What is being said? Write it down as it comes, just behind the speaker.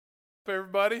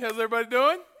everybody? How's everybody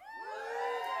doing?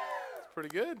 It's pretty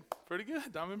good. Pretty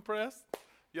good. I'm impressed.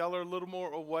 Y'all are a little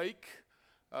more awake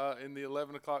in the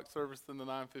 11 o'clock service than the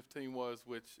 9:15 was,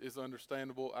 which is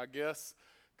understandable, I guess,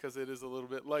 because it is a little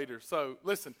bit later. So,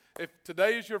 listen, if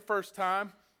today is your first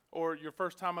time or your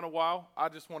first time in a while, I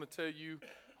just want to tell you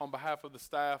on behalf of the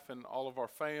staff and all of our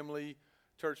family,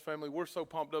 church family, we're so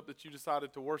pumped up that you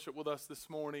decided to worship with us this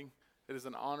morning. It is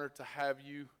an honor to have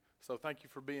you. So thank you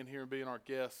for being here and being our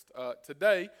guest.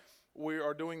 Today, we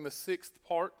are doing the sixth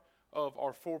part of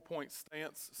our 4-point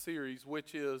stance series,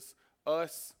 which is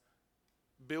us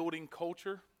building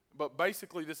culture. But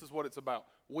basically, this is what it's about.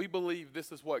 We believe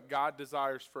this is what God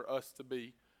desires for us to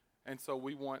be, and so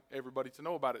we want everybody to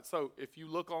know about it. So if you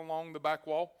look along the back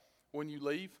wall when you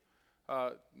leave,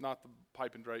 not the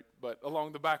pipe and drape, but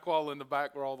along the back wall in the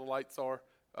back where all the lights are,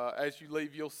 as you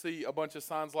leave, you'll see a bunch of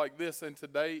signs like this, and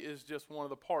today is just one of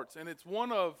the parts. And it's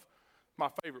one of my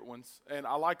favorite ones, and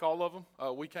I like all of them.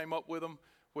 We came up with them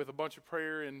with a bunch of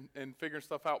prayer and figuring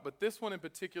stuff out. But this one in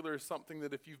particular is something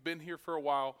that if you've been here for a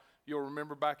while, you'll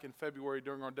remember back in February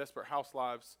during our Desperate House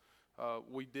Lives,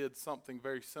 we did something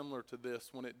very similar to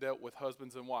this when it dealt with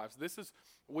husbands and wives.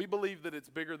 We believe that it's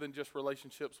bigger than just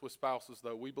relationships with spouses,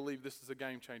 though. We believe this is a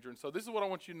game changer. And so this is what I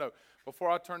want you to know before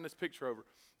I turn this picture over.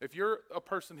 If you're a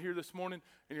person here this morning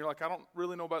and you're like, I don't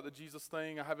really know about the Jesus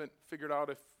thing, I haven't figured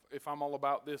out if I'm all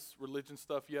about this religion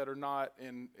stuff yet or not,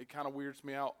 and it kind of weirds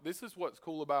me out. This is what's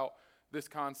cool about this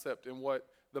concept and what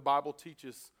the Bible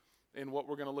teaches and what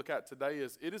we're going to look at today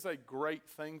is it is a great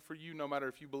thing for you no matter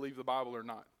if you believe the Bible or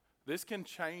not. This can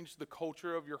change the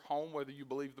culture of your home whether you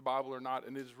believe the Bible or not,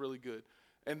 and it is really good.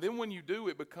 And then when you do,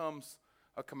 it becomes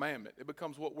a commandment. It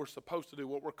becomes what we're supposed to do,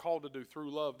 what we're called to do through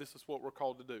love. This is what we're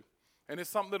called to do. And it's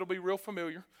something that'll be real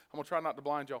familiar. I'm going to try not to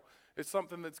blind y'all. It's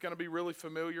something that's going to be really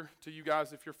familiar to you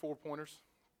guys if you're four-pointers.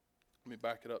 Let me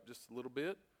back it up just a little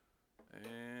bit.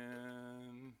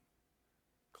 And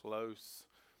close.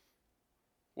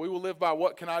 We will live by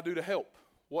what can I do to help?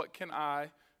 What can I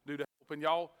do to help? And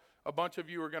y'all, a bunch of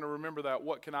you are going to remember that.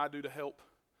 What can I do to help?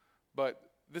 But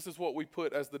this is what we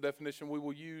put as the definition. We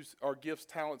will use our gifts,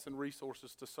 talents, and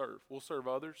resources to serve. We'll serve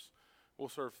others. We'll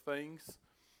serve things.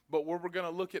 But we're going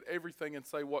to look at everything and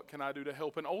say, what can I do to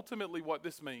help? And ultimately what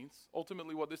this means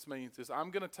is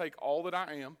I'm going to take all that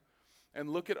I am and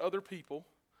look at other people,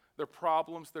 their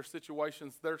problems, their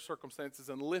situations, their circumstances,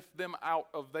 and lift them out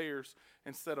of theirs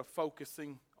instead of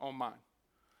focusing on mine.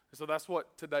 And so that's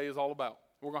what today is all about.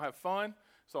 We're going to have fun,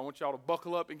 so I want y'all to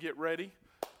buckle up and get ready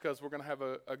because we're going to have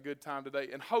a good time today.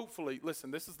 And hopefully,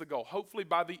 listen, this is the goal. Hopefully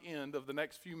by the end of the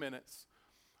next few minutes,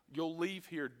 you'll leave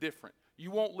here different. You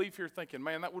won't leave here thinking,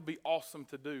 man, that would be awesome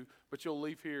to do, but you'll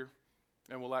leave here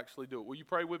and we'll actually do it. Will you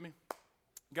pray with me?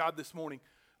 God, this morning,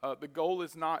 the goal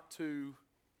is not to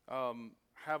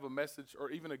have a message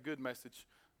or even a good message,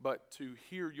 but to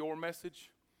hear your message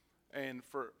and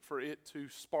for it to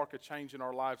spark a change in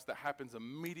our lives that happens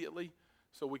immediately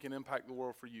so we can impact the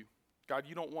world for you. God,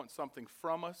 you don't want something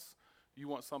from us. You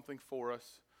want something for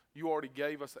us. You already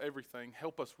gave us everything.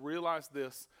 Help us realize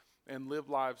this and live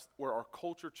lives where our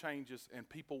culture changes and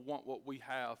people want what we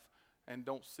have and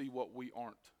don't see what we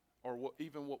aren't or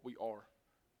even what we are.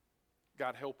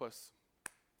 God, help us.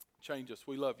 Change us.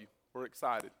 We love you. We're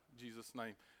excited. In Jesus'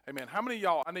 name. Amen. How many of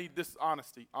y'all, I need this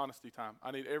honesty time.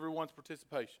 I need everyone's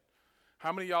participation.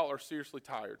 How many of y'all are seriously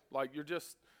tired? Like you're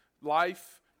just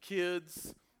life,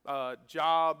 kids,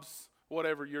 jobs,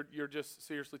 whatever, you're just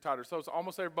seriously tired. So it's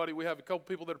almost everybody. We have a couple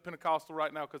people that are Pentecostal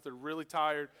right now because they're really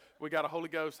tired. We got a Holy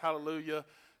Ghost, hallelujah.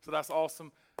 So that's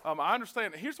awesome. I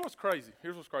understand. Here's what's crazy.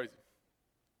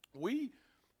 We,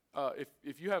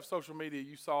 if you have social media,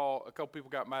 you saw a couple people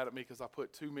got mad at me because I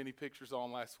put too many pictures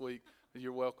on last week.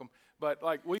 You're welcome. But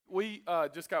like we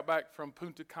just got back from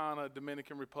Punta Cana,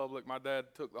 Dominican Republic. My dad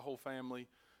took the whole family,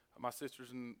 my sisters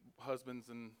and husbands,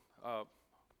 and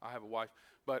I have a wife.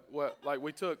 But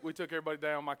we took everybody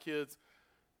down, my kids,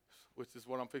 which is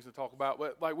what I'm fixing to talk about.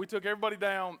 But like we took everybody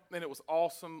down, and it was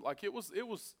awesome. Like it was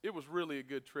really a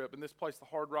good trip. And this place, the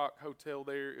Hard Rock Hotel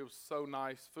there, it was so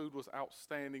nice. Food was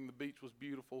outstanding. The beach was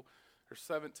beautiful. There's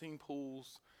 17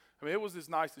 pools. I mean, it was as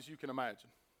nice as you can imagine.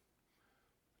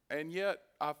 And yet,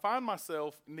 I find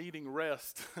myself needing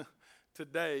rest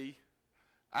today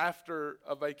after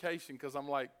a vacation because I'm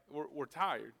like, we're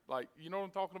tired. Like, you know what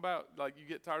I'm talking about? Like, you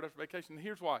get tired after vacation. And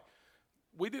here's why.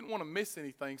 We didn't want to miss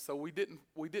anything, so we didn't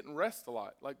rest a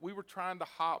lot. Like, we were trying to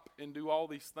hop and do all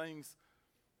these things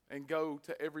and go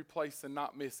to every place and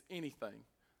not miss anything.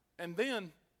 And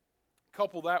then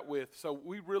couple that with, so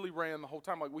we really ran the whole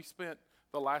time. Like, we spent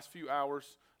the last few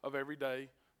hours of every day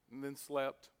and then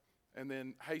slept And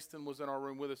then Haston was in our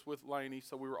room with us with Laney,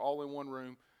 so we were all in one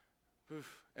room.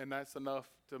 Oof, and that's enough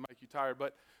to make you tired.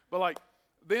 But like,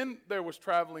 then there was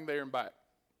traveling there and back.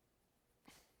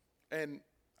 And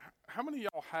how many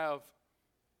of y'all have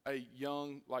a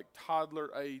young, like toddler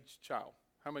age child?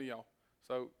 How many of y'all?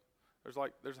 So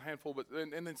there's a handful, but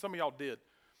and then some of y'all did.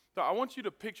 So I want you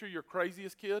to picture your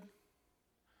craziest kid,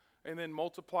 and then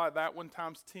multiply that one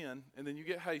times 10, and then you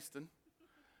get Haston,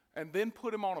 and then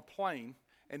put him on a plane,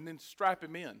 and then strap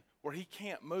him in where he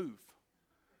can't move.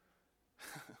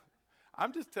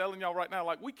 I'm just telling y'all right now,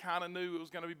 like, we kind of knew it was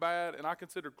going to be bad, and I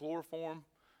considered chloroform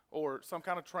or some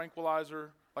kind of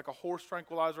tranquilizer, like a horse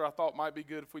tranquilizer, I thought might be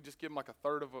good if we just give him like a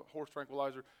third of a horse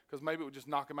tranquilizer, because maybe it would just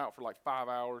knock him out for like 5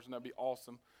 hours, and that'd be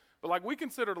awesome. But like, we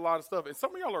considered a lot of stuff, and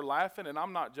some of y'all are laughing, and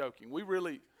I'm not joking. We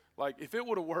really, like, if it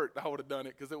would have worked, I would have done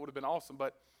it, because it would have been awesome.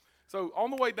 But so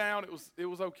on the way down, it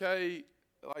was okay.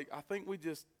 Like, I think we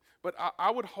just, but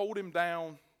I would hold him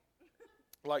down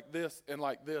like this, and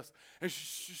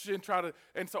and try to,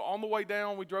 and so on the way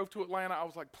down, we drove to Atlanta. I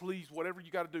was like, please, whatever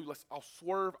you got to do, I'll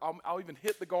swerve, I'll even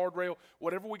hit the guardrail,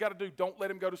 whatever we got to do, don't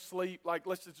let him go to sleep, like,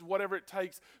 let's just, whatever it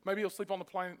takes, maybe he'll sleep on the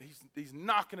plane. He's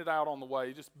knocking it out on the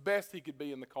way, just best he could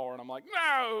be in the car, and I'm like,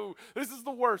 no, this is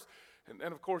the worst, and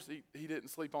of course, he didn't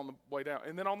sleep on the way down,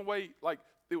 and then on the way, like,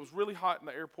 it was really hot in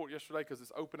the airport yesterday because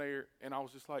it's open air, and I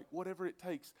was just like, whatever it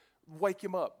takes, wake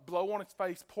him up, blow on his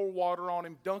face, pour water on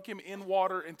him, dunk him in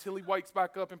water until he wakes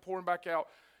back up and pour him back out.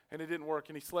 And it didn't work,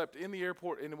 and he slept in the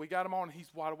airport, and we got him on, and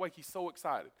he's wide awake. He's so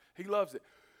excited. He loves it.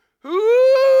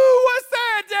 Ooh, what's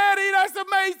that, Daddy? That's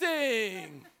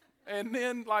amazing. And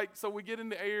then, like, so we get in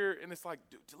the air, and it's like,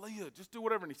 Delia, just do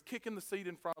whatever. And he's kicking the seat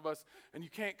in front of us, and you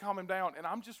can't calm him down. And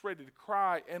I'm just ready to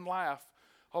cry and laugh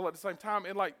all at the same time.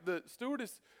 And, like, the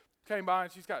stewardess came by,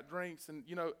 and she's got drinks, and,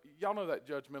 you know, y'all know that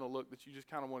judgmental look that you just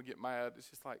kind of want to get mad. It's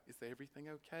just like, is everything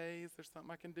okay? Is there something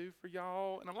I can do for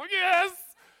y'all? And I'm like, yes!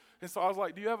 And so I was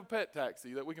like, do you have a pet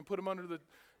taxi that we can put him under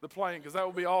the plane, because that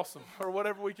would be awesome, or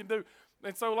whatever we can do.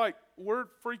 And so, like, we're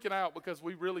freaking out because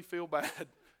we really feel bad,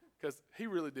 because he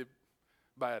really did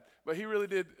bad. But he really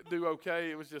did do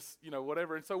okay. It was just, you know,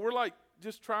 whatever. And so we're, like,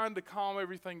 just trying to calm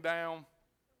everything down.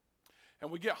 And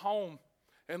we get home,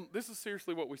 and this is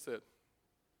seriously what we said.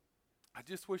 I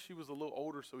just wish he was a little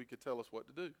older so he could tell us what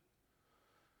to do.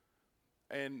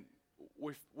 And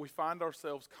we find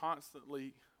ourselves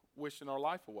constantly wishing our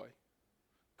life away.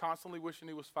 Constantly wishing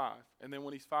he was 5. And then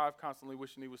when he's 5, constantly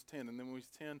wishing he was 10. And then when he's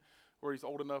 10, where he's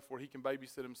old enough where he can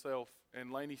babysit himself.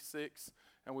 And Laney's 6,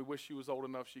 and we wish she was old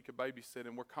enough she could babysit.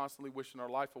 And we're constantly wishing our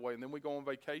life away. And then we go on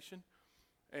vacation,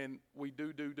 and we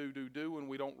do, and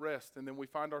we don't rest. And then we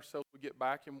find ourselves, we get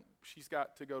back, and she's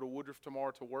got to go to Woodruff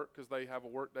tomorrow to work because they have a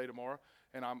work day tomorrow.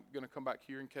 And I'm going to come back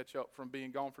here and catch up from being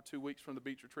gone for 2 weeks from the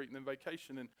beach retreat and then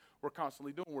vacation. And we're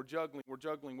constantly we're juggling.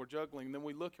 And then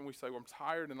we look and we say, well, I'm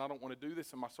tired and I don't want to do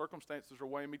this, and my circumstances are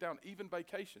weighing me down, even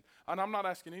vacation. And I'm not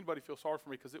asking anybody to feel sorry for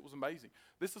me because it was amazing.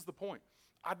 This is the point.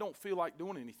 I don't feel like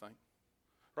doing anything,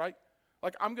 right?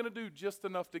 Like, I'm going to do just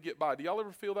enough to get by. Do y'all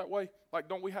ever feel that way? Like,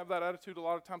 don't we have that attitude a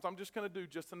lot of times? I'm just going to do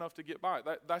just enough to get by.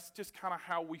 That's just kind of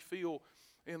how we feel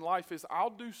in life is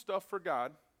I'll do stuff for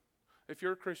God. If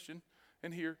you're a Christian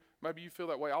and here, maybe you feel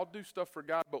that way. I'll do stuff for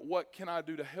God, but what can I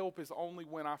do to help is only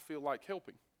when I feel like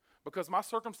helping. Because my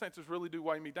circumstances really do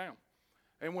weigh me down.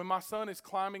 And when my son is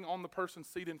climbing on the person's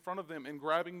seat in front of them and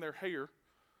grabbing their hair,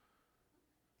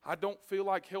 I don't feel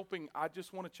like helping. I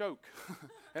just want to choke.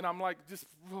 And I'm like,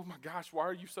 oh my gosh, why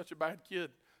are you such a bad kid?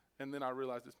 And then I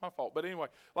realized it's my fault. But anyway,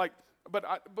 like, but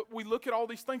we look at all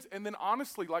these things, and then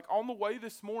honestly, like on the way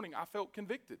this morning, I felt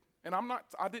convicted. And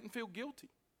I didn't feel guilty.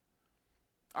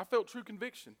 I felt true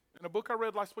conviction. In a book I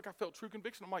read last week, I felt true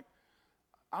conviction. I'm like,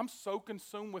 I'm so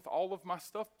consumed with all of my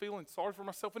stuff, feeling sorry for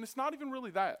myself. And it's not even really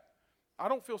that. I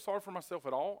don't feel sorry for myself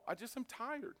at all. I just am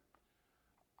tired.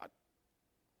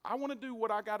 I want to do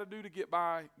what I got to do to get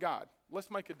by. God,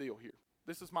 let's make a deal here.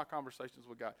 This is my conversations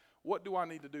with God. What do I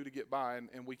need to do to get by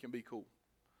and we can be cool?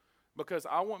 Because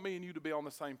I want me and you to be on the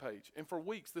same page. And for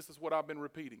weeks, this is what I've been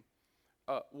repeating.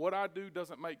 What I do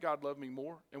doesn't make God love me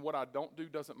more, and what I don't do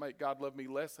doesn't make God love me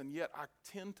less. And yet I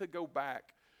tend to go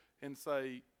back and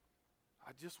say,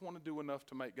 I just want to do enough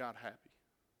to make God happy.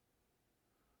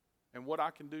 And what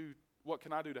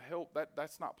can I do to help?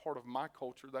 That's not part of my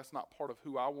culture. That's not part of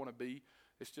who I want to be.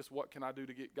 It's just what can I do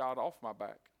to get God off my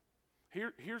back?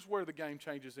 Here's where the game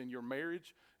changes in your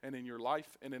marriage and in your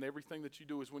life and in everything that you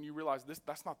do is when you realize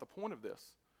that's not the point of this.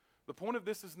 The point of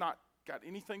this is not got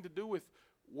anything to do with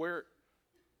where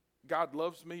God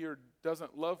loves me or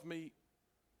doesn't love me.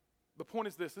 The point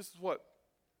is this. This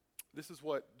is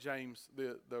what James,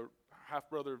 the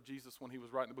half-brother of Jesus, when he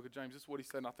was writing the book of James, this is what he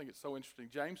said, and I think it's so interesting.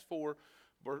 James 4,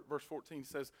 verse 14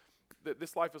 says that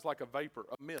this life is like a vapor,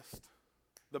 a mist.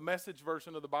 The Message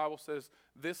version of the Bible says,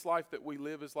 this life that we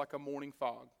live is like a morning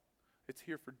fog. It's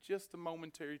here for just a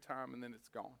momentary time, and then it's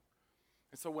gone.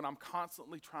 And so when I'm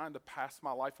constantly trying to pass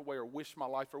my life away or wish my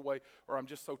life away, or I'm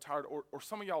just so tired, or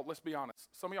some of y'all, let's be honest,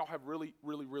 some of y'all have really,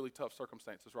 really, really tough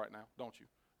circumstances right now, don't you?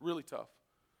 Really tough.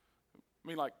 I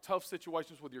mean, like tough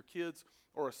situations with your kids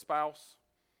or a spouse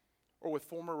or with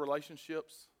former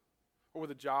relationships or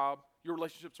with a job. Your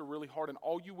relationships are really hard, and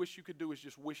all you wish you could do is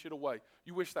just wish it away.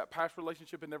 You wish that past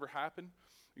relationship had never happened.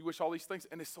 You wish all these things,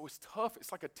 and it's tough.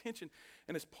 It's like a tension,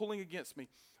 and it's pulling against me.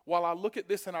 While I look at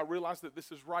this and I realize that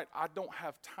this is right, I don't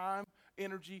have time,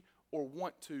 energy, or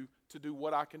want to do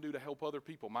what I can do to help other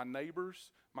people. My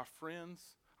neighbors, my friends,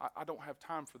 I don't have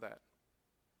time for that.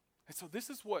 And so this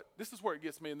is where it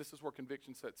gets me, and this is where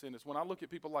conviction sets in, is when I look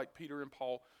at people like Peter and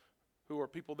Paul, who are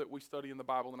people that we study in the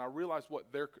Bible, and I realize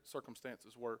what their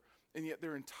circumstances were, and yet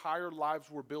their entire lives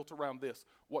were built around this.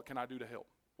 What can I do to help?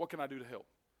 What can I do to help?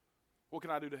 What can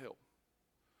I do to help?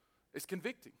 It's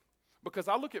convicting, because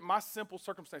I look at my simple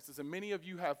circumstances, and many of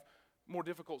you have more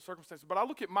difficult circumstances, but I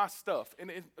look at my stuff,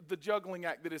 and the juggling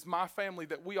act that is my family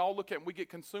that we all look at and we get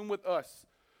consumed with us.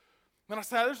 And I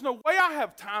say, there's no way I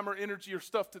have time or energy or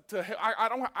stuff to help.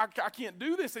 I can't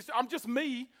do this. I'm just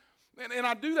me. And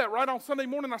I do that right on Sunday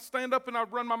morning. I stand up and I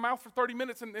run my mouth for 30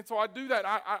 minutes, and so I do that.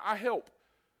 I help.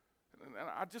 And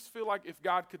I just feel like if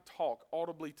God could talk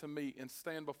audibly to me and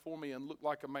stand before me and look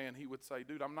like a man, he would say,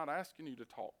 dude, I'm not asking you to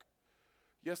talk.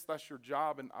 Yes, that's your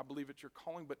job, and I believe it's your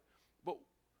calling, but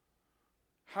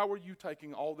how are you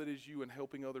taking all that is you and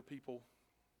helping other people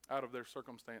out of their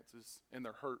circumstances and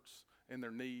their hurts and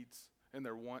their needs and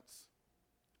their wants,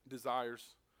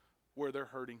 desires, where they're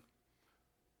hurting?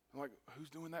 I'm like, who's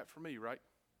doing that for me, right?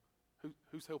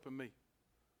 Who's helping me?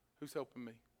 Who's helping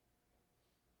me?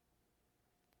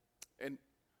 And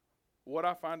what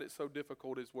I find it so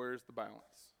difficult is, where's the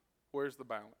balance? Where's the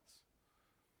balance?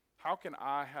 How can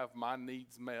I have my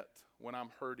needs met when I'm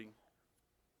hurting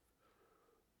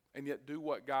and yet do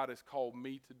what God has called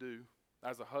me to do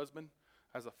as a husband,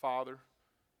 as a father,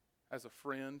 as a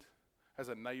friend, as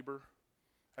a neighbor,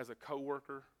 as a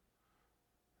coworker,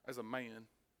 as a man,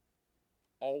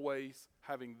 always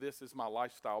having this as my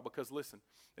lifestyle? Because listen,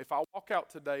 if I walk out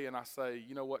today and I say,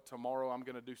 you know what, tomorrow I'm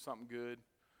going to do something good,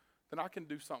 then I can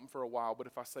do something for a while. But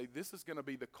if I say this is going to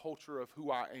be the culture of who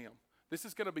I am, this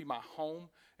is going to be my home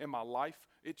and my life,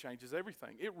 it changes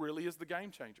everything. It really is the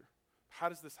game changer. How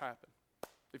does this happen?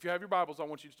 If you have your Bibles, I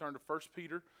want you to turn to 1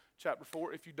 Peter chapter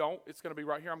 4. If you don't, it's going to be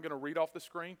right here. I'm going to read off the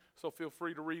screen, so feel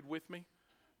free to read with me.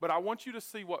 But I want you to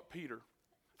see what Peter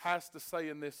has to say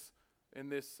in this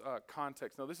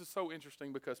context. Now, this is so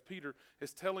interesting because Peter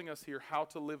is telling us here how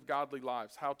to live godly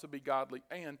lives, how to be godly.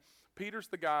 And Peter's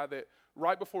the guy that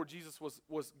right before Jesus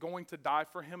was going to die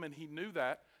for him, and he knew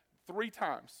that 3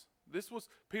 times. This was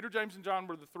Peter, James, and John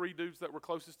were the 3 dudes that were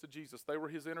closest to Jesus. They were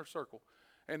his inner circle.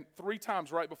 And 3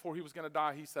 times right before he was going to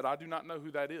die, he said, I do not know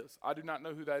who that is. I do not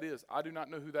know who that is. I do not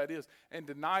know who that is. And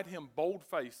denied him, bold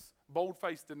face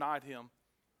denied him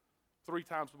 3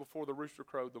 times before the rooster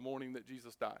crowed the morning that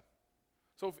Jesus died.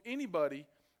 So if anybody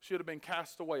should have been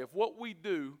cast away, if what we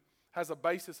do has a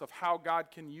basis of how God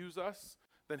can use us,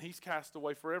 then he's cast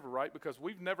away forever, right? Because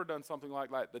we've never done something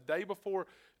like that. The day before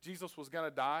Jesus was going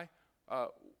to die,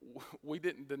 we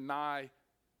didn't deny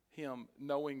him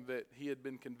knowing that he had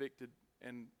been convicted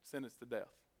and sentenced to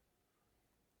death.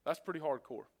 That's pretty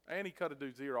hardcore. And he cut a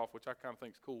dude's ear off, which I kind of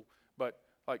think is cool. But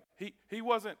like he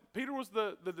wasn't, Peter was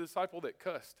the disciple that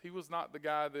cussed. He was not the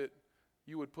guy that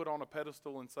you would put on a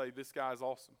pedestal and say, this guy's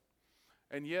awesome.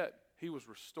 And yet he was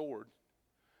restored,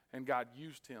 and God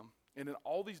used him. And in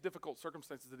all these difficult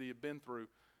circumstances that he had been through,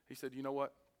 he said, you know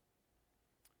what?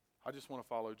 I just want to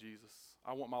follow Jesus.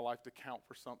 I want my life to count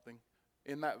for something.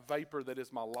 In that vapor that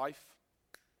is my life,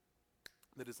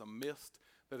 that is a mist,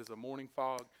 that is a morning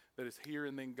fog, that is here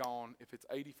and then gone. If it's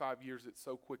 85 years, it's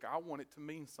so quick. I want it to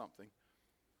mean something.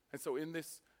 And so in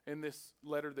this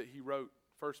letter that he wrote,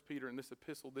 1 Peter, in this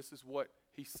epistle, this is what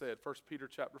he said. 1 Peter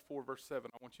chapter 4, verse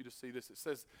 7. I want you to see this. It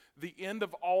says, the end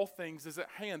of all things is at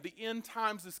hand. The end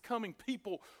times is coming.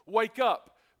 People, wake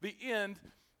up. The end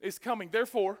is coming.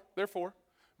 Therefore,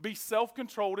 be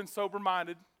self-controlled and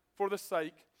sober-minded for the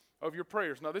sake of your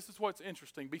prayers. Now, this is what's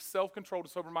interesting. Be self-controlled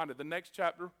and sober-minded. The next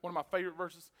chapter, one of my favorite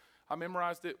verses, I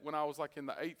memorized it when I was like in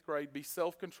the 8th grade. Be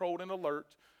self-controlled and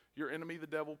alert. Your enemy, the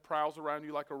devil, prowls around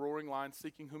you like a roaring lion,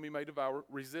 seeking whom he may devour.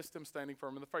 Resist him, standing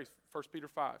firm in the faith. 1 Peter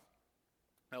 5.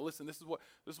 Now listen, this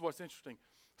is what's interesting.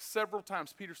 Several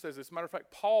times Peter says this. Matter of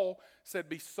fact, Paul said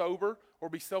be sober or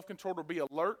be self-controlled or be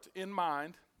alert in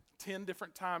mind 10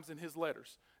 different times in his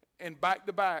letters. And back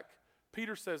to back,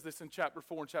 Peter says this in chapter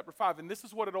 4 and chapter 5. And this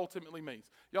is what it ultimately means.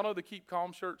 Y'all know the Keep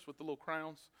Calm shirts with the little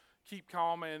crowns? Keep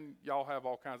calm, and y'all have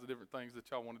all kinds of different things that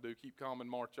y'all want to do. Keep calm and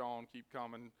march on. Keep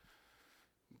calm and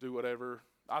do whatever.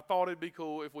 I thought it'd be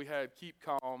cool if we had keep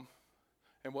calm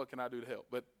and what can I do to help.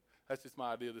 But that's just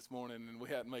my idea this morning, and we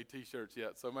hadn't made T-shirts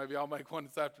yet. So maybe I'll make one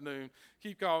this afternoon.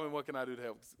 Keep calm and what can I do to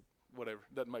help? Whatever.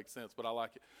 Doesn't make sense, but I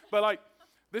like it. But like,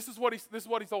 this is what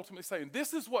he's ultimately saying.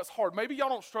 This is what's hard. Maybe y'all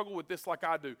don't struggle with this like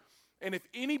I do. And if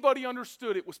anybody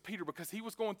understood, it was Peter, because he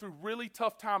was going through really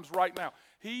tough times right now.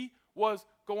 He was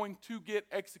going to get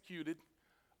executed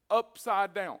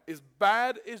upside down. As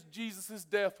bad as Jesus'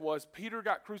 death was, Peter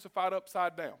got crucified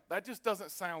upside down. That just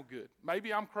doesn't sound good.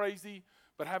 Maybe I'm crazy,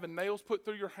 but having nails put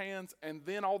through your hands and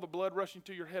then all the blood rushing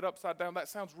to your head upside down, that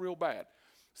sounds real bad.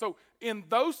 So in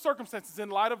those circumstances, in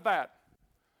light of that,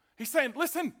 he's saying,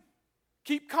 listen,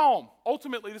 keep calm.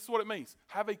 Ultimately, this is what it means.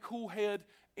 Have a cool head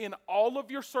in all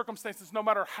of your circumstances, no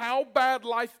matter how bad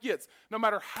life gets, no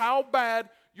matter how bad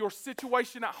your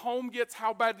situation at home gets,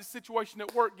 how bad the situation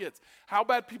at work gets, how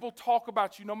bad people talk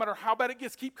about you, no matter how bad it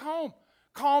gets, keep calm.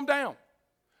 Calm down.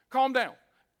 Calm down.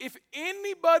 If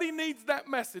anybody needs that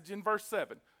message in verse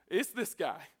 7, it's this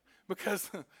guy.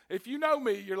 Because if you know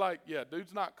me, you're like, yeah,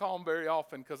 dude's not calm very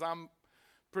often because I'm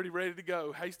pretty ready to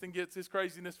go. Hastings gets his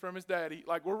craziness from his daddy.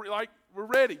 We're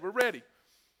ready.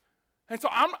 And so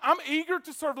I'm eager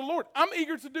to serve the Lord. I'm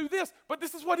eager to do this. But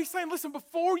this is what he's saying. Listen,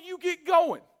 before you get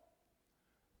going,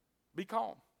 be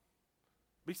calm.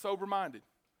 Be sober-minded.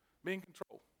 Be in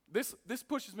control. This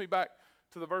pushes me back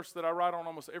to the verse that I write on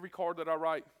almost every card that I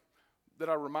write, that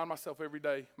I remind myself every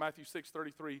day. Matthew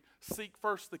 6:33. Seek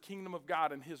first the kingdom of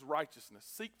God and his righteousness.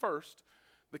 Seek first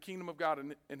the kingdom of God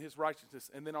and his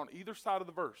righteousness. And then on either side of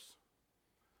the verse,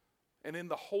 and in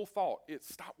the whole thought,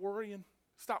 it's stop worrying.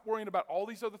 Stop worrying about all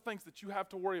these other things that you have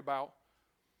to worry about.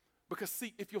 Because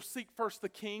see, if you'll seek first the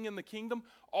king and the kingdom,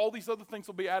 all these other things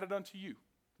will be added unto you.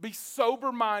 Be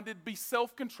sober-minded, be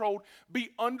self-controlled, be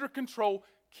under control,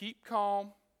 keep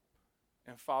calm,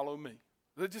 and follow me.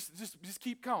 Just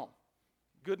keep calm.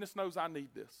 Goodness knows I need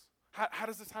this. How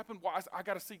does this happen? Well, I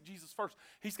got to seek Jesus first.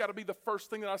 He's got to be the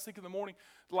first thing that I seek in the morning,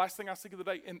 the last thing I seek of the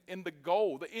day, and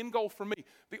the end goal for me.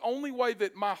 The only way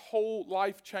that my whole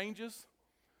life changes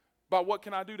by what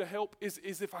can I do to help is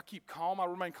if I keep calm. I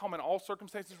remain calm in all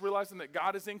circumstances, realizing that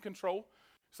God is in control.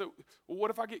 So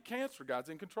what if I get cancer? God's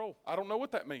in control. I don't know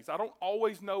what that means. I don't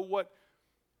always know what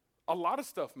a lot of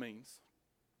stuff means.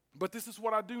 But this is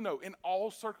what I do know. In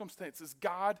all circumstances,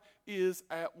 God is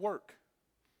at work.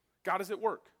 God is at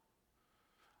work.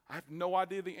 I have no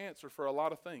idea the answer for a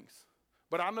lot of things.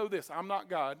 But I know this. I'm not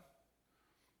God.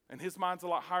 And his mind's a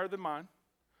lot higher than mine.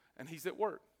 And he's at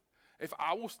work. If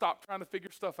I will stop trying to figure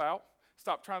stuff out,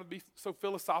 stop trying to be so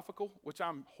philosophical, which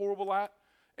I'm horrible at,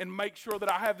 and make sure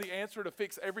that I have the answer to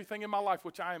fix everything in my life,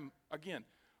 which I am, again,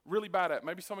 really bad at.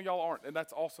 Maybe some of y'all aren't, and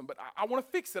that's awesome. But I want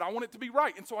to fix it. I want it to be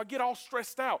right. And so I get all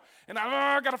stressed out. And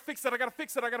I got to fix it. I got to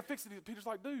fix it. Peter's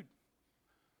like, dude,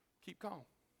 keep calm.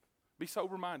 Be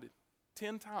sober-minded.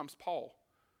 10 times Paul,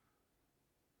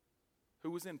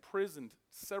 who was imprisoned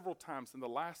several times, and the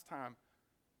last time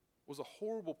was a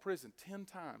horrible prison, 10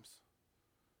 times.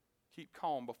 Keep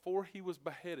calm. Before he was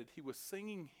beheaded, he was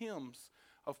singing hymns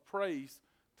of praise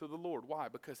to the Lord. Why?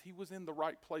 Because he was in the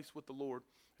right place with the Lord,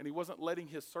 and he wasn't letting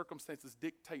his circumstances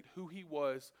dictate who he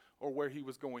was or where he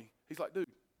was going. He's like,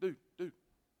 dude,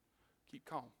 keep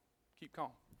calm. Keep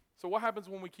calm. So what happens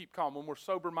when we keep calm, when we're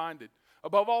sober-minded?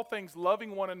 Above all things,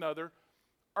 loving one another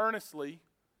earnestly,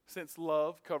 since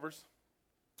love covers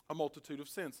a multitude of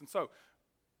sins. And so,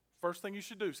 first thing you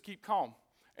should do is keep calm.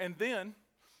 And then,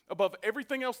 above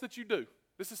everything else that you do,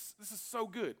 this is so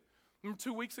good. Remember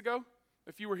 2 weeks ago,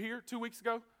 if you were here 2 weeks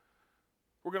ago,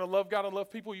 we're going to love God and love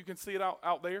people. You can see it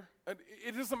out there. And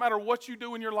it doesn't matter what you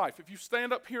do in your life. If you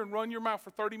stand up here and run your mouth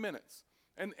for 30 minutes,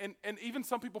 and even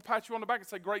some people pat you on the back and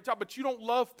say, great job, but you don't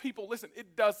love people, listen,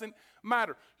 it doesn't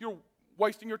matter. You're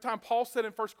wasting your time. Paul said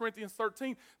in 1 Corinthians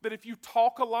 13 that if you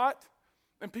talk a lot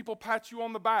and people pat you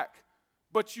on the back,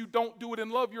 but you don't do it in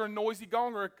love, you're a noisy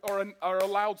gong or a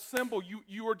loud cymbal.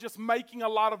 You are just making a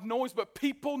lot of noise, but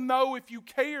people know if you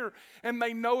care and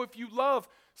they know if you love.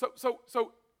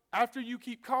 So after you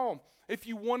keep calm, if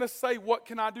you want to say, what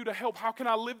can I do to help? How can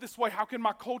I live this way? How can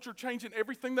my culture change in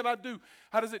everything that I do?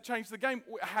 How does it change the game?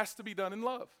 It has to be done in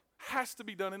love. Has to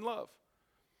be done in love.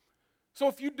 So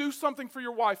if you do something for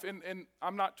your wife, and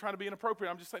I'm not trying to be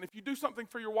inappropriate, I'm just saying, if you do something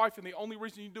for your wife and the only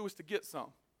reason you do is to get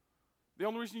some, The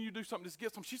only reason you do something is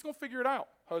get some. She's going to figure it out,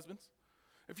 husbands.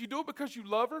 If you do it because you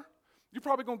love her, you're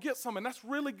probably going to get some, and that's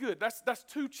really good. That's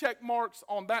 2 check marks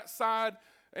on that side.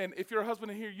 And if you're a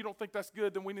husband in here, you don't think that's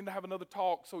good, then we need to have another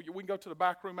talk so we can go to the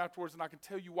back room afterwards, and I can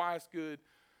tell you why it's good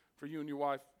for you and your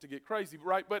wife to get crazy,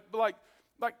 right? But like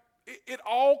it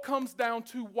all comes down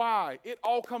to why. It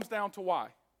all comes down to why.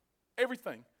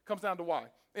 Everything comes down to why.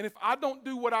 And if I don't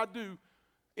do what I do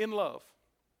in love,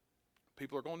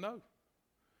 people are going to know.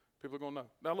 People are going to know.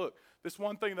 Now look, this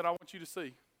one thing that I want you to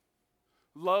see.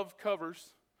 Love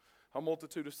covers a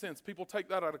multitude of sins. People take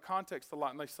that out of context a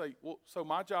lot, and they say, well, so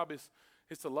my job is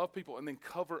to love people and then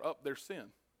cover up their sin.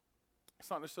 It's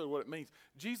not necessarily what it means.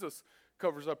 Jesus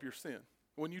covers up your sin.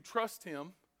 When you trust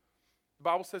him, the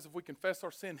Bible says if we confess our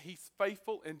sin, he's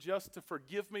faithful and just to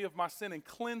forgive me of my sin and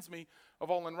cleanse me of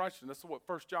all unrighteousness. That's what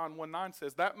 1 John 1:9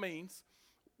 says. That means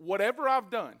whatever I've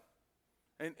done,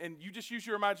 and you just use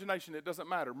your imagination, it doesn't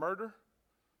matter. Murder,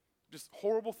 just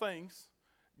horrible things,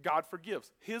 God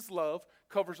forgives. His love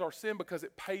covers our sin because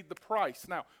it paid the price.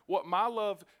 Now, what my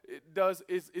love does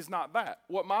is not that.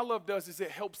 What my love does is it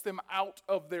helps them out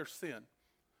of their sin.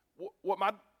 What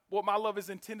my love is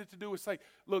intended to do is say,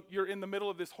 look, you're in the middle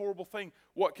of this horrible thing.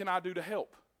 What can I do to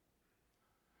help?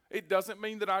 It doesn't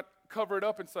mean that I cover it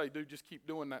up and say, dude, just keep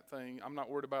doing that thing. I'm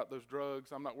not worried about those drugs.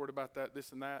 I'm not worried about that,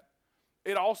 this and that.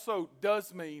 It also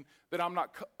does mean that I'm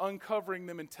not uncovering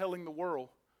them and telling the world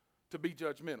to be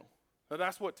judgmental. Now,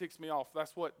 that's what ticks me off.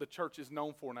 That's what the church is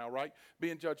known for now, right?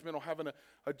 Being judgmental, having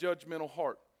a judgmental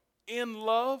heart. In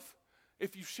love,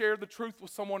 if you share the truth with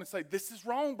someone and say, this is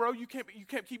wrong, bro, you can't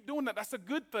keep doing that. That's a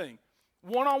good thing.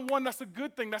 One-on-one, that's a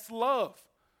good thing. That's love.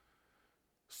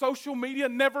 Social media,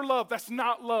 never love. That's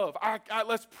not love.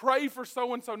 Let's pray for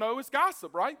so-and-so. No, it's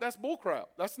gossip, right? That's bullcrap.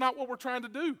 That's not what we're trying to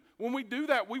do. When we do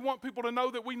that, we want people to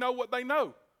know that we know what they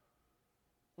know.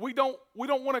 We don't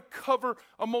want to cover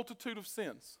a multitude of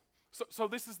sins. So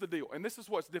this is the deal, and this is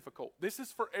what's difficult. This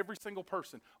is for every single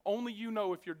person. Only you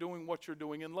know if you're doing what you're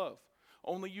doing in love.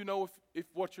 Only you know if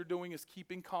what you're doing is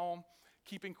keeping calm,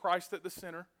 keeping Christ at the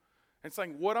center, and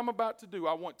saying, what I'm about to do,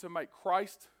 I want to make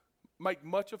Christ, make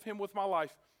much of him with my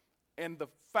life, and the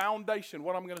foundation,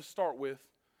 what I'm going to start with,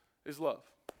 is love.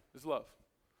 Is love.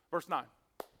 Verse 9.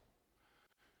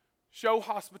 Show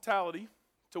hospitality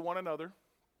to one another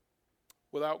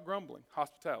without grumbling.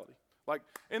 Hospitality. Like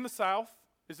in the South,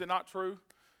 is it not true?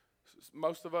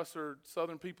 Most of us are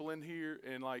Southern people in here,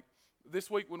 and like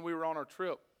this week when we were on our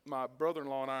trip, my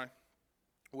brother-in-law and I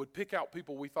would pick out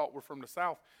people we thought were from the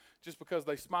South just because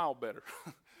they smiled better.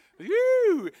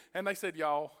 You! And they said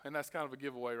y'all, and that's kind of a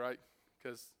giveaway, right?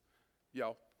 Because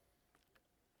y'all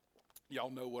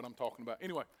know what I'm talking about.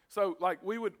 Anyway, so like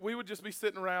we would just be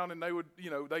sitting around, and they would,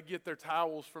 they'd get their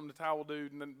towels from the towel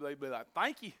dude, and then they'd be like,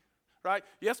 thank you, right?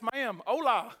 Yes, ma'am,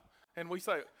 hola. And we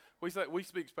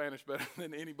speak Spanish better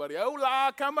than anybody.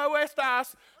 Hola, como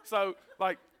estas? So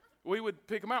like we would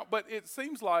pick them out. But it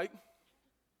seems like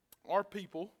our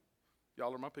people,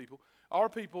 y'all are my people, our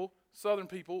people, Southern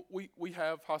people, we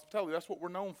have hospitality. That's what we're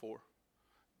known for.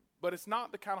 But it's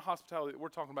not the kind of hospitality that we're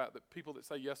talking about, that people that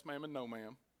say yes ma'am and no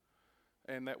ma'am,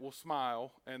 and that will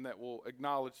smile and that will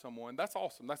acknowledge someone. That's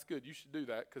awesome. That's good. You should do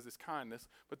that because it's kindness.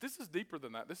 But this is deeper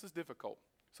than that. This is difficult.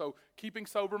 So keeping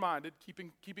sober-minded,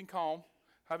 keeping calm,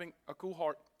 having a cool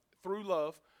heart through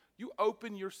love, you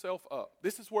open yourself up.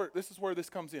 This is where this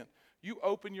comes in. You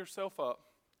open yourself up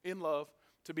in love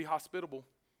to be hospitable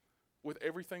with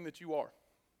everything that you are.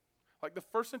 Like the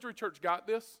first century church got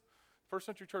this. First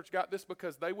century church got this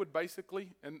because they would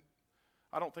basically, and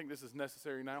I don't think this is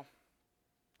necessary now,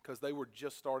 because they were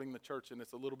just starting the church and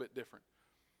it's a little bit different.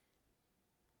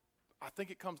 I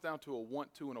think it comes down to a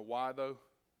want to and a why though.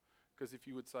 Because if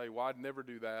you would say, well, I'd never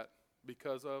do that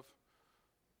because of,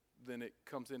 then it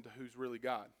comes into who's really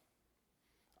God.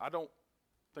 I don't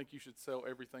think you should sell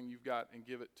everything you've got and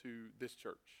give it to this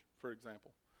church, for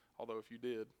example. Although if you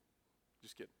did,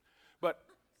 just kidding. But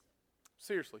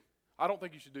seriously, I don't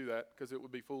think you should do that because it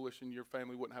would be foolish and your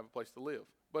family wouldn't have a place to live.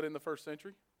 But in the first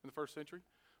century,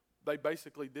 they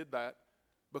basically did that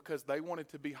because they wanted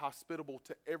to be hospitable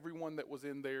to everyone that was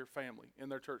in their family, in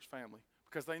their church family.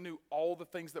 Because they knew all the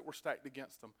things that were stacked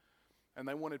against them. And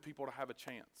they wanted people to have a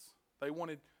chance. They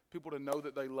wanted people to know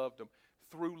that they loved them.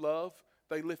 Through love,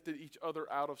 they lifted each other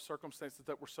out of circumstances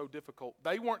that were so difficult.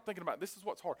 They weren't thinking about, this is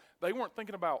what's hard. They weren't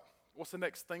thinking about, what's the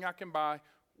next thing I can buy?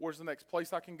 Where's the next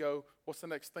place I can go? What's the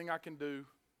next thing I can do?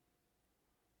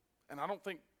 And I don't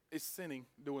think it's sinning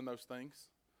doing those things.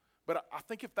 But I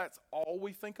think if that's all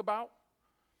we think about,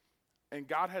 and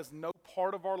God has no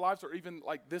part of our lives, or even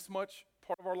like this much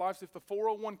part of our lives, if the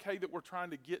 401k that we're trying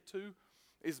to get to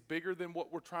is bigger than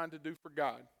what we're trying to do for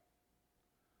God,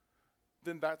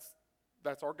 then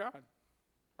that's our God,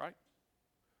 right?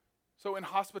 So in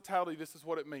hospitality, this is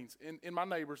what it means. In my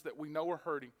neighbors that we know are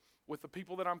hurting, with the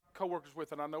people that I'm coworkers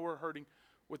with and I know are hurting,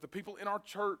 with the people in our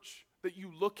church that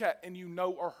you look at and you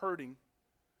know are hurting,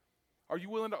 are you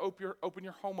willing to open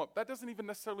your home up? That doesn't even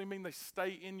necessarily mean they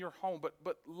stay in your home,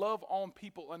 but love on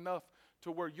people enough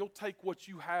to where you'll take what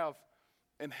you have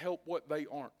and help what they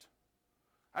aren't.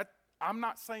 I'm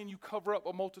not saying you cover up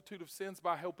a multitude of sins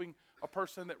by helping a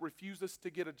person that refuses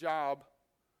to get a job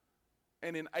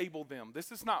and enable them.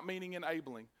 This is not meaning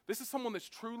enabling. This is someone that's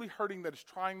truly hurting, that is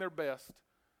trying their best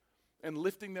and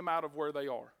lifting them out of where they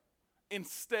are,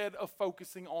 instead of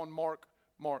focusing on Mark.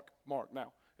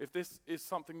 Now, if this is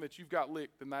something that you've got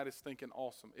licked, then that is thinking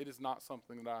awesome. It is not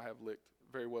something that I have licked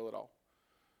very well at all.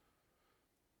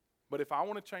 But if I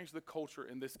want to change the culture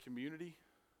in this community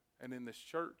and in this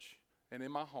church and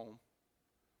in my home,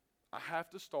 I have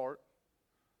to start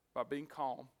by being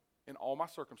calm in all my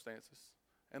circumstances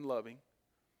and loving,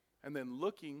 and then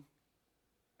looking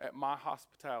at my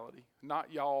hospitality.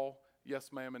 Not y'all,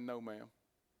 yes ma'am and no ma'am,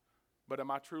 but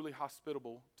am I truly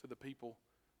hospitable to the people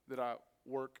that I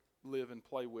work, live, and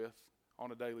play with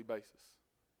on a daily basis,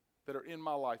 that are in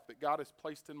my life, that God has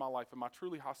placed in my life? Am I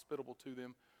truly hospitable to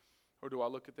them, or do I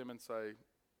look at them and say,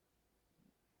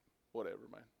 whatever,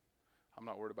 man, I'm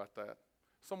not worried about that.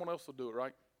 Someone else will do it,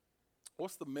 right?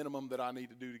 What's the minimum that I need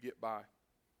to do to get by?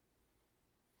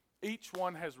 Each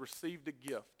one has received a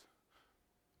gift.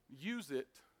 Use it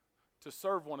to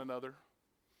serve one another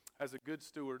as a good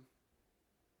steward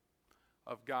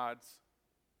of God's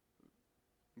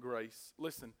grace.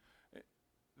 Listen,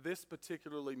 this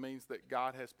particularly means that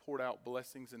God has poured out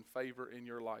blessings and favor in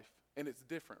your life. And it's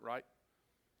different, right?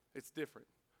 It's different.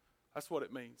 That's what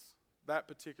it means. That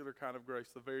particular kind of grace,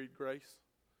 the varied grace,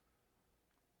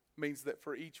 means that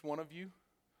for each one of you,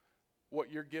 what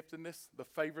your giftedness, the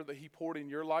favor that he poured in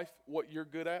your life, what you're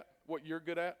good at,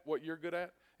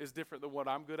 is different than what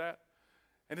I'm good at.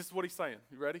 And this is what he's saying.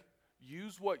 You ready?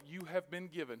 Use what you have been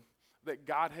given, that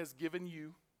God has given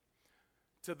you,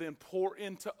 to then pour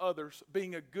into others,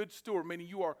 being a good steward, meaning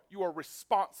you are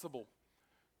responsible.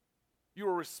 You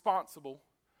are responsible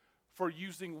for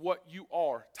using what you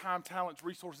are, time, talents,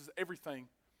 resources, everything,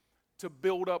 to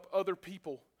build up other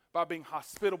people by being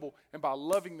hospitable and by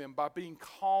loving them, by being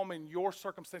calm in your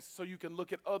circumstances so you can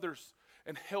look at others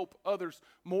and help others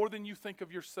more than you think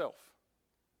of yourself.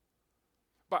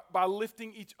 By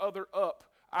lifting each other up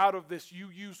out of this, you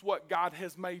use what God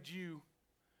has made you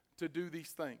to do these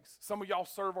things. Some of y'all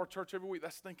serve our church every week.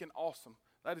 That's thinking awesome.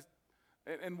 That is,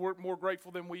 and we're more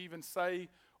grateful than we even say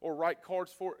or write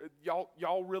cards for.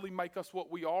 Y'all really make us what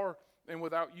we are, and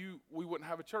without you, we wouldn't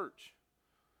have a church.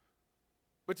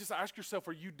 But just ask yourself,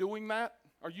 are you doing that?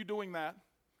 Are you doing that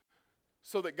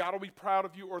so that God will be proud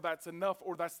of you, or that's enough,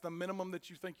 or that's the minimum that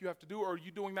you think you have to do? Or are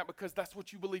you doing that because that's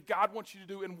what you believe God wants you to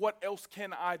do, and what else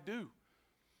can I do?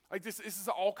 Like this is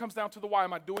all comes down to the why.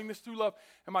 Am I doing this through love?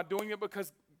 Am I doing it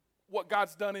because what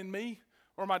God's done in me?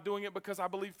 Or am I doing it because I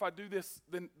believe if I do this,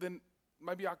 then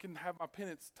maybe I can have my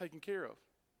penance taken care of?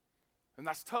 And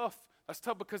that's tough. That's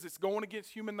tough because it's going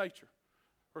against human nature.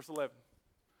 Verse 11.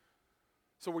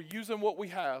 So we're using what we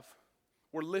have.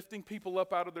 We're lifting people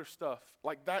up out of their stuff.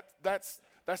 Like that's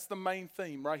the main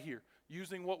theme right here.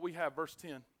 Using what we have. Verse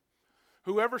 10.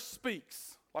 Whoever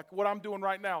speaks, like what I'm doing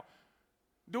right now,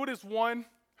 do it as one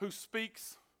who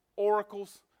speaks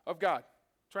oracles of God.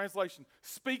 Translation,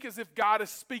 speak as if God is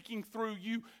speaking through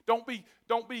you. Don't be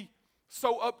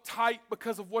so uptight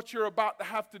because of what you're about to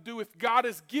have to do. If God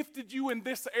has gifted you in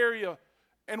this area,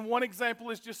 and one example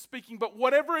is just speaking, but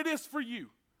whatever it is for you,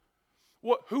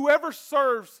 whoever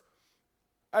serves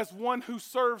as one who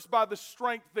serves by the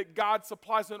strength that God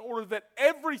supplies in order that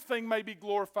everything may be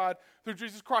glorified through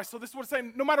Jesus Christ. So this is what it's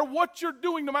saying. No matter what you're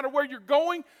doing, no matter where you're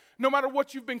going, no matter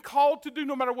what you've been called to do,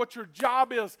 no matter what your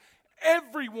job is,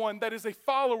 everyone that is a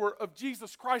follower of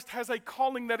Jesus Christ has a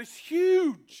calling that is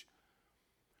huge.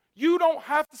 You don't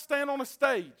have to stand on a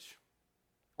stage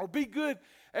or be good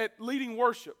at leading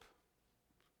worship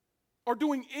or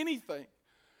doing anything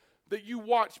that you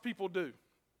watch people do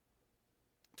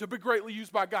to be greatly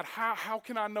used by God. How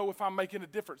can I know if I'm making a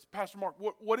difference? Pastor Mark,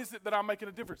 what is it that I'm making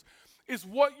a difference? Is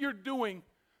what you're doing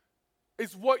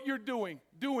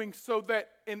so that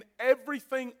in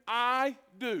everything I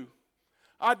do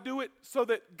it so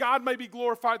that God may be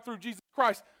glorified through Jesus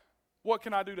Christ. What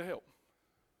can I do to help?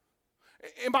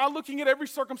 Am I looking at every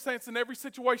circumstance and every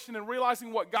situation and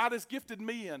realizing what God has gifted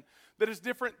me in that is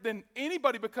different than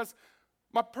anybody, because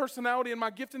my personality and my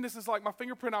giftedness is like my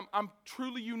fingerprint. I'm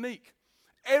truly unique.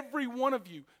 Every one of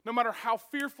you, no matter how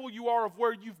fearful you are of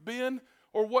where you've been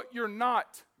or what you're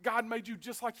not, God made you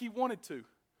just like He wanted to.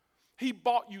 He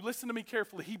bought you, listen to me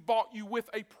carefully, He bought you with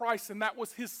a price, and that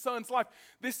was His Son's life.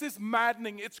 This is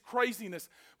maddening, it's craziness.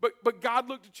 But God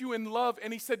looked at you in love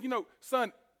and He said,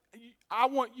 son, I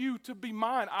want you to be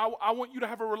mine. I want you to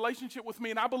have a relationship with me,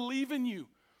 and I believe in you.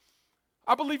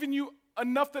 I believe in you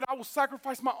enough that I will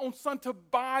sacrifice my own son to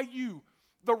buy you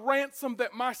the ransom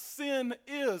that my sin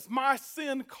is. My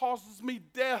sin causes me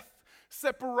death,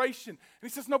 separation. And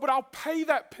He says, no, but I'll pay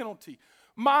that penalty.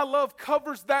 My love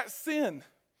covers that sin.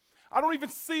 I don't even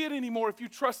see it anymore if you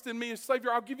trust in me as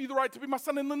Savior. I'll give you the right to be my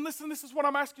son. And then listen, this is what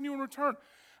I'm asking you in return.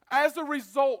 As a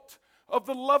result of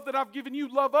the love that I've given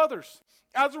you, love others.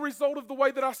 As a result of the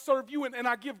way that I serve you and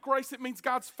I give grace, it means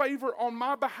God's favor on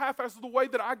my behalf. As the way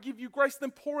that I give you grace,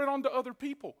 then pour it onto other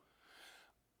people.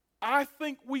 I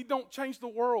think we don't change the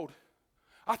world.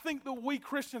 I think that we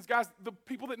Christians, guys, the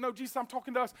people that know Jesus, I'm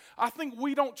talking to us, I think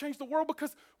we don't change the world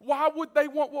because why would they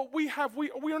want what we have? We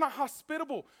are not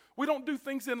hospitable. We don't do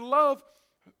things in love.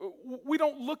 We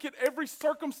don't look at every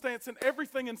circumstance and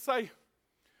everything and say,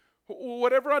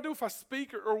 whatever I do, if I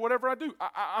speak or whatever I do,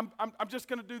 I'm just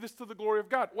going to do this to the glory of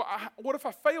God. Well, what if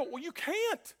I fail? Well, you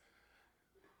can't.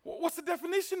 What's the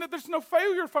definition that there's no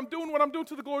failure if I'm doing what I'm doing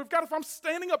to the glory of God? If I'm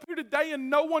standing up here today and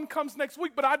no one comes next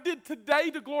week, but I did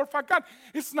today to glorify God,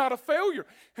 it's not a failure.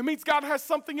 It means God has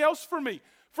something else for me.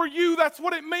 For you, that's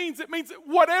what it means. It means that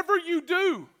whatever you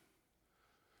do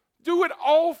it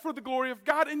all for the glory of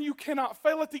God, and you cannot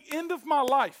fail. At the end of my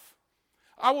life,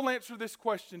 I will answer this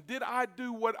question. Did I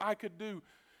do what I could do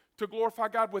to glorify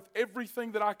God with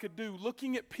everything that I could do?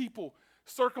 Looking at people,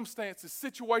 circumstances,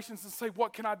 situations, and say,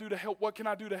 what can I do to help? What can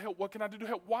I do to help? What can I do to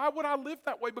help? Why would I live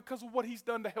that way? Because of what He's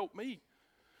done to help me.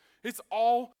 It's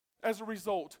all as a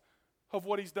result of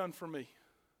what He's done for me.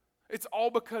 It's all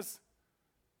because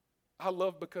I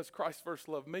love because Christ first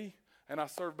loved me, and I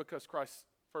serve because Christ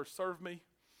first served me.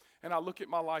 And I look at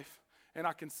my life, and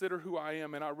I consider who I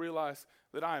am, and I realize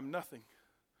that I am nothing,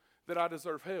 that I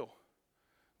deserve hell,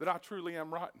 that I truly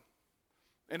am rotten.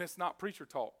 And it's not preacher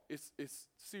talk. It's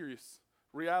serious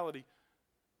reality.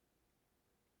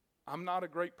 I'm not a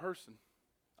great person.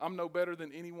 I'm no better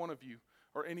than any one of you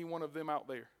or any one of them out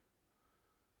there.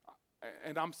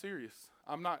 And I'm serious.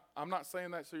 I'm not saying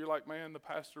that so you're like, man, the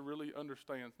pastor really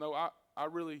understands. No, I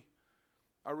really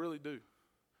do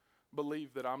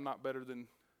believe that I'm not better than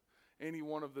any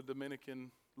one of the Dominican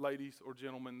ladies or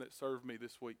gentlemen that served me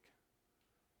this week.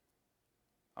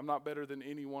 I'm not better than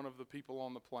any one of the people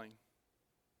on the plane.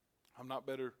 I'm not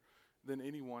better than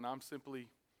anyone. I'm simply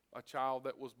a child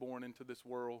that was born into this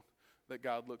world that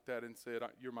God looked at and said,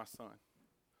 you're my son.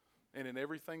 And in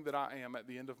everything that I am at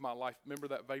the end of my life, remember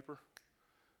that vapor?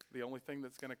 The only thing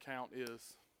that's going to count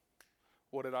is,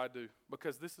 what did I do?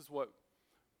 Because this is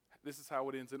how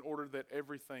it ends. In order that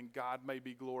everything, God may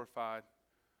be glorified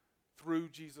through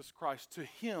Jesus Christ. To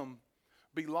Him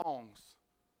belongs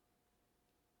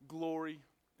glory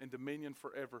and dominion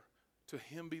forever. To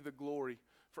Him be the glory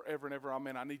forever and ever.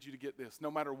 Amen. I need you to get this.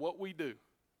 No matter what we do,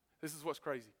 this is what's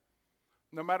crazy.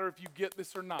 No matter if you get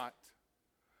this or not,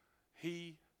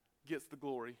 He gets the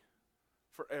glory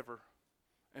forever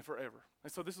and forever.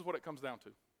 And so this is what it comes down to.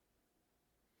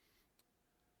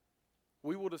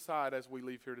 We will decide as we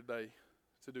leave here today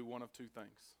to do one of two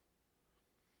things.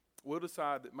 We'll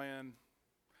decide that, man,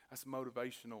 that's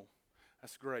motivational.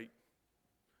 That's great.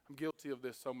 I'm guilty of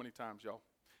this so many times, y'all.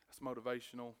 That's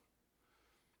motivational.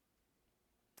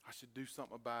 I should do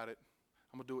something about it.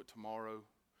 I'm going to do it tomorrow.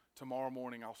 Tomorrow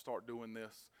morning I'll start doing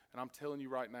this. And I'm telling you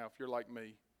right now, if you're like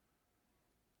me,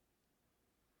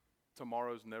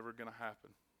 tomorrow's never going to happen.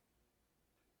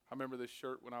 I remember this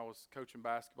shirt when I was coaching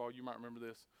basketball. You might remember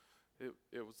this.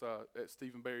 It was at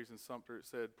Stephen Barry's in Sumter. It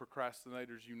said,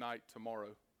 "Procrastinators unite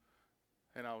tomorrow."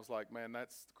 And I was like, man,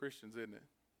 that's Christians, isn't it?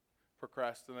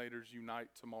 Procrastinators unite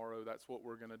tomorrow. That's what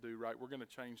we're going to do, right? We're going to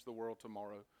change the world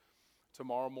tomorrow.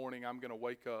 Tomorrow morning, I'm going to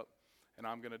wake up, and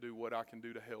I'm going to do what I can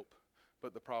do to help.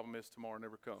 But the problem is tomorrow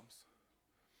never comes.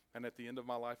 And at the end of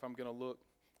my life, I'm going to look,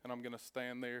 and I'm going to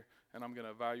stand there, and I'm going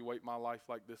to evaluate my life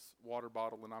like this water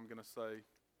bottle, and I'm going to say,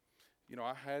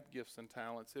 I had gifts and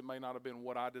talents. It may not have been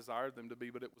what I desired them to be,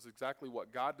 but it was exactly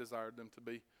what God desired them to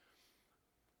be.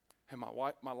 And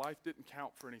my life didn't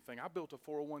count for anything. I built a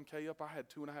 401k up. I had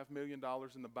 $2.5 million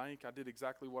in the bank. I did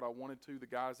exactly what I wanted to. The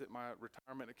guys at my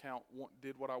retirement account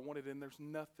did what I wanted, and there's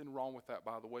nothing wrong with that,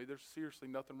 by the way. There's seriously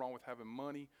nothing wrong with having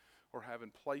money or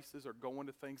having places or going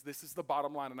to things. This is the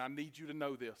bottom line, and I need you to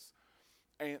know this.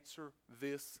 Answer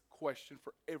this question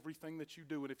for everything that you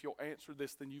do, and if you'll answer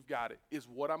this, then you've got it. Is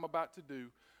what I'm about to do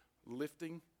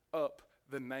lifting up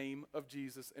the name of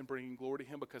Jesus and bringing glory to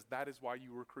Him? Because that is why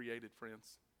you were created, friends.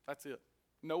 That's it.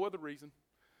 No other reason.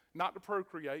 Not to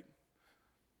procreate.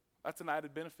 That's an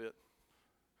added benefit.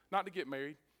 Not to get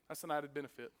married. That's an added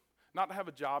benefit. Not to have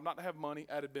a job, not to have money,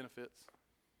 added benefits.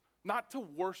 Not to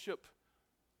worship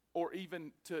or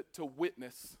even to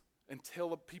witness and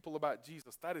tell people about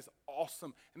Jesus. That is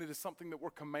awesome, and it is something that we're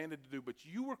commanded to do. But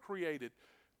you were created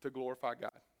to glorify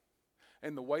God.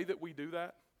 And the way that we do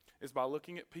that is by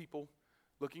looking at people,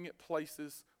 looking at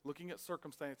places, looking at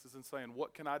circumstances, and saying,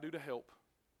 what can I do to help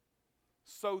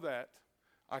so that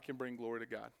I can bring glory to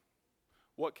God?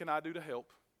 What can I do to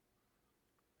help?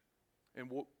 And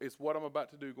is what I'm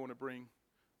about to do going to bring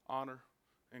honor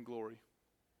and glory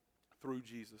through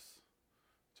Jesus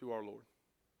to our Lord?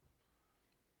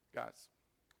 Guys,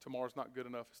 tomorrow's not good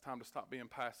enough. It's time to stop being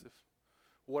passive.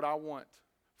 What I want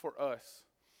for us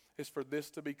is for this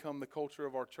to become the culture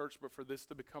of our church, but for this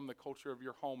to become the culture of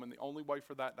your home. And the only way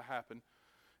for that to happen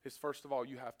is, first of all,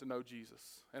 you have to know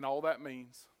Jesus. And all that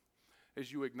means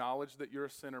is you acknowledge that you're a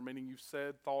sinner, meaning you've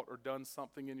said, thought, or done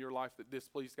something in your life that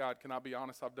displeased God. Can I be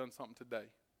honest? I've done something today.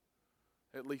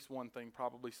 At least one thing,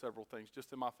 probably several things,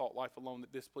 just in my thought life alone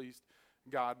that displeased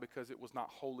God because it was not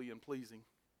holy and pleasing.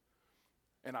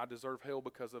 And I deserve hell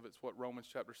because of it. It's what Romans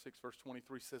chapter 6, verse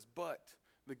 23 says. But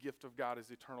the gift of God is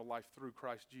eternal life through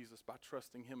Christ Jesus by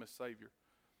trusting him as Savior.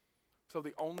 So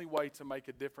the only way to make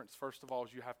a difference, first of all,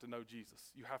 is you have to know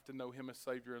Jesus. You have to know him as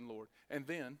Savior and Lord. And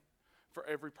then, for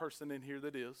every person in here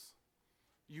that is,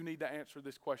 you need to answer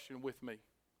this question with me.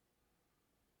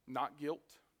 Not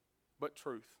guilt, but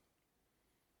truth.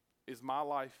 Is my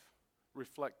life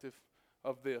reflective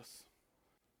of this?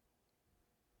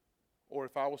 Or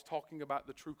if I was talking about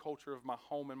the true culture of my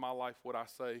home and my life, would I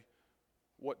say,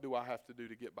 what do I have to do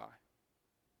to get by?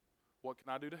 What can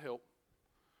I do to help?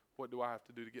 What do I have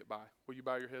to do to get by? Will you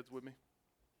bow your heads with me?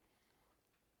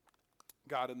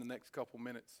 God, in the next couple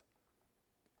minutes,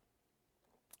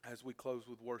 as we close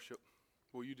with worship,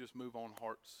 will you just move on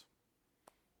hearts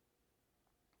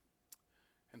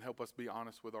and help us be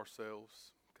honest with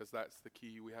ourselves? Because that's the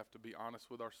key. We have to be honest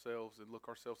with ourselves and look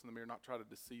ourselves in the mirror, not try to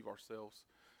deceive ourselves,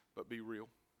 but be real.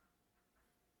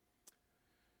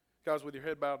 Guys, with your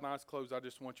head bowed and eyes closed, I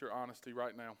just want your honesty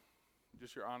right now.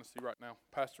 Just your honesty right now.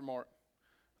 Pastor Mark,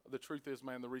 the truth is,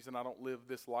 man, the reason I don't live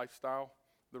this lifestyle,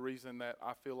 the reason that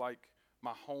I feel like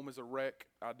my home is a wreck,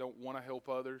 I don't want to help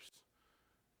others,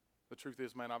 the truth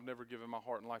is, man, I've never given my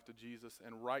heart and life to Jesus.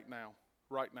 And right now,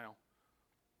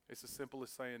 it's as simple as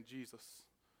saying, Jesus,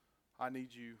 I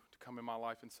need you to come in my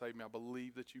life and save me. I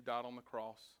believe that you died on the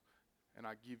cross, and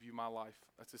I give you my life.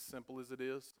 That's as simple as it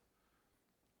is.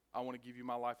 I want to give you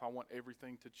my life. I want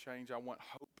everything to change. I want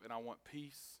hope, and I want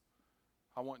peace.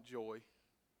 I want joy.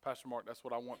 Pastor Mark, that's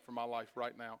what I want for my life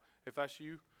right now. If that's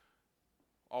you,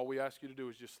 all we ask you to do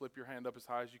is just slip your hand up as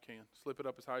high as you can. Slip it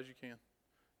up as high as you can.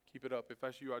 Keep it up. If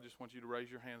that's you, I just want you to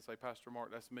raise your hand and say, Pastor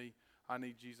Mark, that's me. I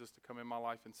need Jesus to come in my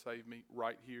life and save me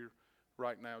right here,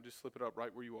 right now. Just slip it up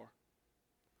right where you are.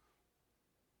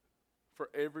 For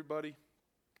everybody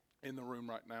in the room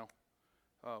right now,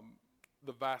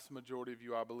 the vast majority of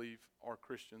you, I believe, are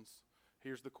Christians.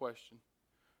 Here's the question.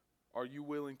 Are you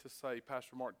willing to say,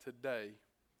 Pastor Mark, today,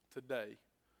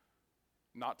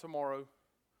 not tomorrow,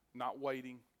 not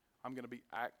waiting, I'm going to be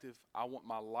active. I want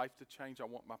my life to change. I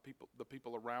want the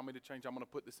people around me to change. I'm going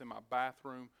to put this in my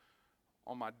bathroom,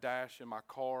 on my dash, in my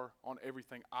car, on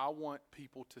everything. I want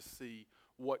people to see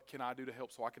what can I do to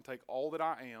help so I can take all that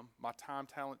I am, my time,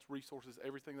 talents, resources,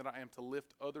 everything that I am, to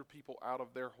lift other people out of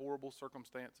their horrible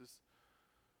circumstances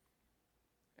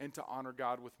and to honor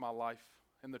God with my life.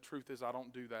 And the truth is, I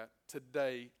don't do that.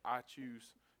 Today, I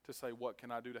choose to say, what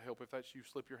can I do to help? If that's you,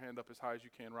 slip your hand up as high as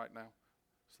you can right now.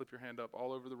 Slip your hand up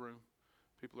all over the room.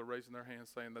 People are raising their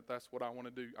hands saying that that's what I want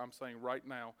to do. I'm saying right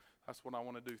now, that's what I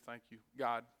want to do. Thank you.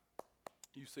 God,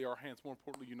 you see our hands. More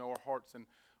importantly, you know our hearts. And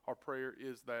our prayer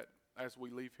is that as we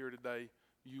leave here today,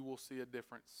 you will see a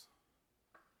difference.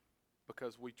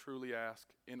 Because we truly ask,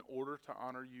 in order to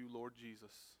honor you, Lord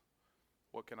Jesus,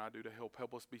 what can I do to help?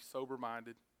 Help us be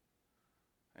sober-minded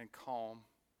and calm.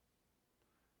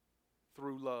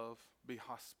 Through love, be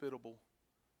hospitable,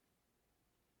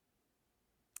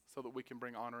 so that we can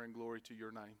bring honor and glory to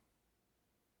your name.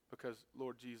 Because,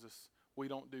 Lord Jesus, we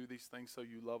don't do these things so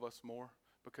you love us more,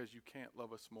 because you can't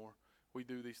love us more. We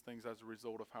do these things as a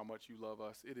result of how much you love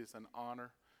us. It is an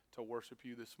honor to worship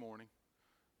you this morning.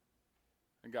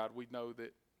 And God, we know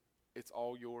that it's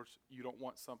all yours. You don't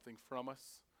want something from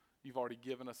us. You've already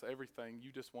given us everything.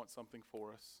 You just want something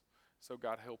for us. So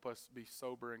God, help us be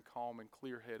sober and calm and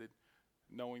clear-headed,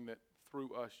 knowing that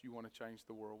through us, you want to change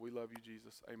the world. We love you,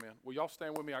 Jesus. Amen. Will y'all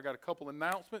stand with me? I got a couple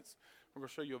announcements. We're going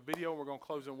to show you a video, and we're going to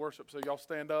close in worship. So y'all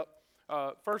stand up.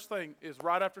 First thing is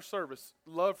right after service.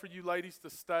 Love for you ladies to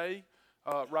stay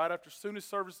right after. Soon as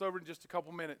service is over, in just a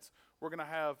couple minutes, we're going to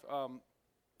have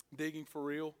Digging for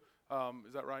Real.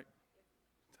 Is that right?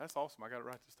 That's awesome. I got it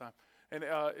right this time. And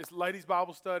it's ladies'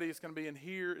 Bible study. It's going to be in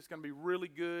here. It's going to be really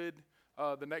good.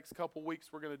 The next couple weeks,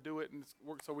 we're going to do it. And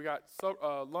so we got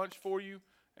lunch for you,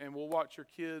 and we'll watch your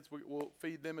kids. We'll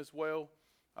feed them as well.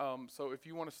 So if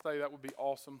you want to stay, that would be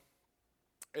awesome.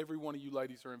 Every one of you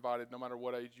ladies are invited, no matter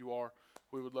what age you are.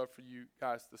 We would love for you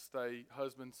guys to stay.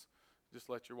 Husbands, just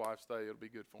let your wife stay. It'll be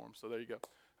good for them. So there you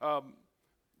go.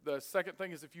 The second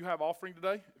thing is if you have offering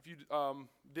today, if you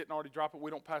didn't already drop it,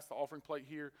 we don't pass the offering plate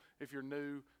here. If you're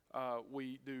new,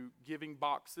 we do giving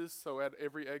boxes. So at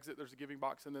every exit, there's a giving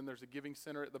box, and then there's a giving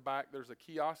center at the back. There's a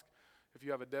kiosk. If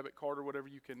you have a debit card or whatever,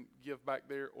 you can give back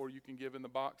there, or you can give in the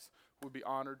box. We'd be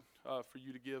honored for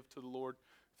you to give to the Lord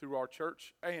through our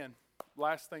church. And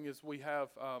last thing is we have,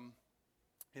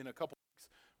 in a couple weeks,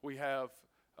 we have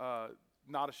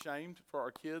Not Ashamed for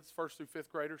our kids, 1st through 5th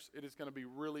graders. It is going to be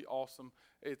really awesome.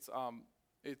 It's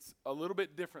a little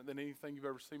bit different than anything you've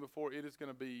ever seen before. It is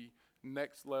going to be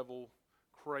next level,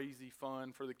 crazy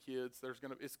fun for the kids.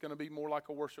 It's going to be more like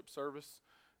a worship service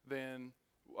than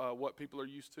what people are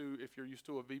used to. If you're used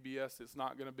to a VBS, it's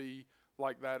not going to be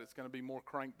like that. It's going to be more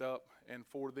cranked up and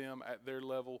for them at their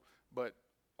level. But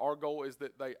our goal is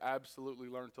that they absolutely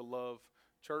learn to love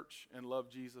church and love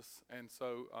Jesus. And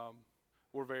so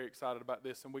we're very excited about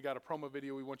this. And we got a promo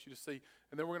video we want you to see.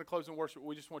 And then we're going to close in worship.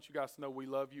 We just want you guys to know we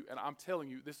love you. And I'm telling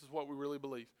you, this is what we really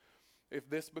believe. If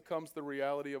this becomes the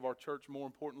reality of our church, more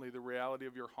importantly, the reality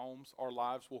of your homes, our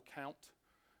lives will count,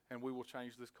 and we will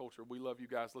change this culture. We love you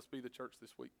guys. Let's be the church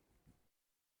this week.